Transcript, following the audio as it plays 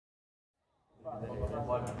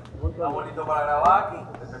Está bonito para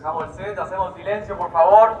grabar. Despejamos el set, hacemos silencio, por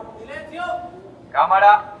favor. ¡Silencio!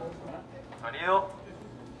 Cámara, sonido.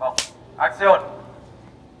 Vamos, acción.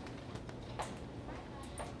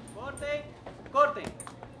 ¡Corte! ¡Corte!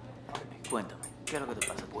 Cuéntame, ¿qué es lo que te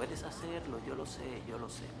pasa? ¿Puedes hacerlo? Yo lo sé, yo lo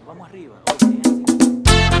sé. Vamos arriba.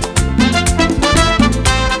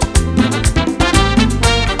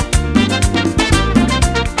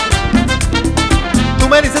 Tú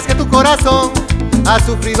me dices que tu corazón ha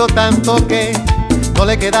sufrido tanto que no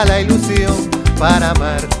le queda la ilusión para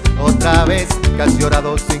amar otra vez, que has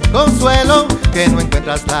llorado sin consuelo, que no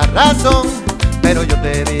encuentras la razón. Pero yo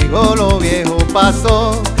te digo, lo viejo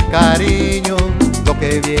pasó, cariño, lo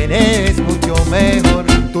que viene es mucho mejor.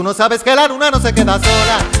 Tú no sabes que la luna no se queda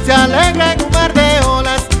sola, se alegra en un mar de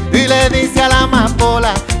olas y le dice a la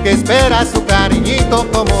amapola que espera su cariñito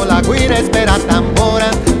como la guira espera tambora,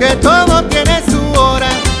 que todo tiene su hora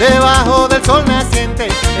debajo del sol naciente.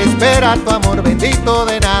 Espera tu amor bendito,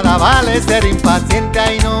 de nada vale ser impaciente.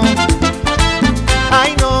 Ay no,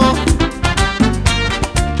 ay no.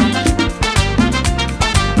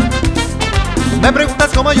 Me preguntas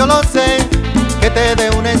cómo yo lo sé, que te dé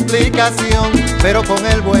una explicación, pero con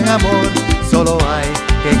el buen amor solo hay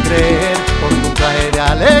que creer. Con tu traje de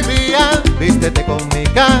alegría, vístete con mi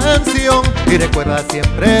canción y recuerda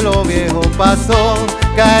siempre lo viejo pasó,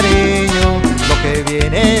 cariño, lo que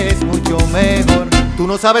viene es mucho mejor. Tú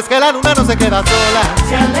no sabes que la luna no se queda sola,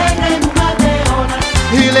 Se alegra en un mar de olas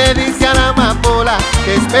y le dice a la amapola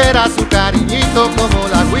que espera su cariñito como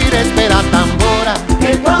la guira espera tambora,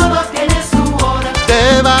 que todo tiene su hora.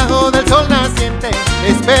 debajo del sol naciente.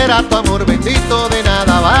 Espera tu amor bendito, de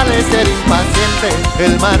nada vale ser impaciente.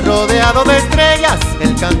 El mar rodeado de estrellas,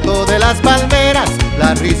 el canto de las palmeras,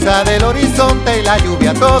 la risa del horizonte y la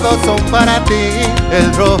lluvia, todos son para ti.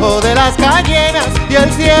 El rojo de las cayenas y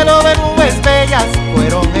el cielo de nubes bellas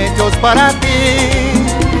fueron hechos para ti,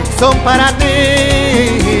 son para ti.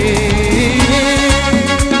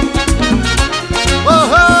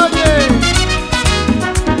 Oh, oye.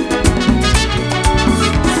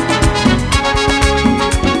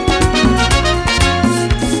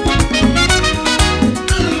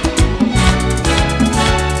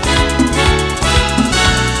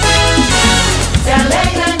 Se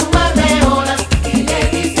alegra en un mar de olas y le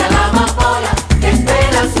dice a la amapola que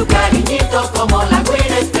espera su cariñito como la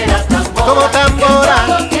guira espera tambora. Como tambora.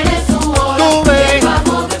 Que todo tiene su hora. Tú ves.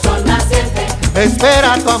 Debajo del sol naciente.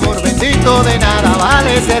 Espera tu amor bendito, de nada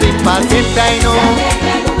vale ser impaciente. Ay no, Se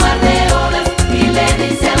alegra en un mar de olas y le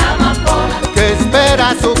dice a la amapola que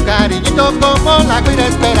espera su cariñito como la guira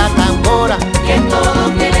espera tambora. que todo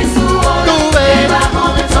tiene su hora. Tú ves.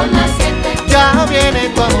 Debajo del sol naciente. Ya viene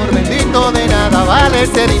tu amor bendito, de nada vale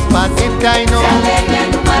ser impaciente. Ay no, Se alegra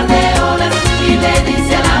en un mar de olas y le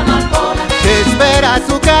dice a la amapola que espera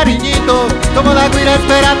su cariñito como la guira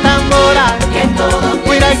espera tambora. que todo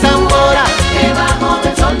Guira y tiene su tambora. hora. Debajo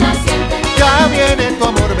del sol naciente. Ya viene tu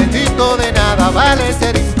amor bendito, de nada vale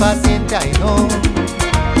ser impaciente. Ay no,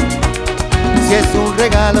 si es un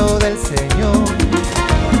regalo del Señor,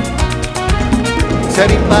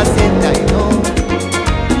 ser impaciente. Ay no,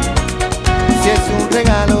 si es un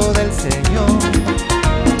regalo